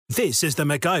This is the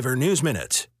MacIver News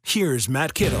Minute. Here's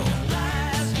Matt Kittle.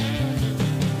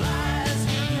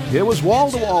 It was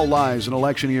wall-to-wall lies in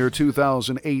election year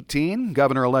 2018.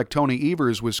 Governor-elect Tony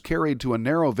Evers was carried to a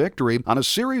narrow victory on a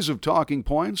series of talking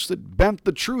points that bent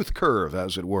the truth curve,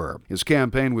 as it were. His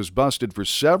campaign was busted for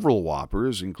several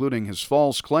whoppers, including his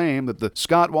false claim that the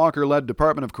Scott Walker-led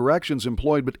Department of Corrections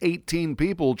employed but 18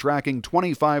 people tracking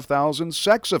 25,000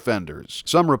 sex offenders.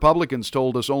 Some Republicans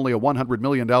told us only a $100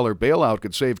 million bailout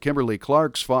could save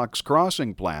Kimberly-Clark's Fox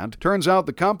Crossing plant. Turns out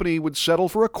the company would settle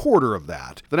for a quarter of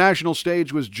that. The national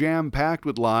stage was jam-packed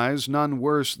with lies, none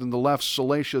worse than the left's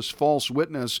salacious false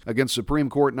witness against Supreme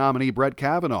Court nominee Brett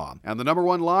Kavanaugh. And the number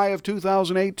one lie of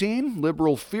 2018?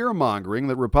 Liberal fear-mongering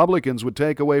that Republicans would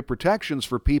take away protections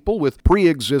for people with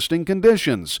pre-existing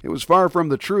conditions. It was far from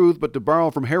the truth, but to borrow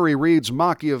from Harry Reid's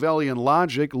Machiavellian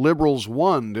logic, liberals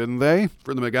won, didn't they?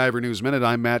 For the MacIver News Minute,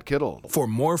 I'm Matt Kittle. For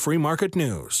more free market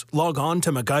news, log on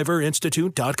to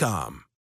MacIverinstitute.com.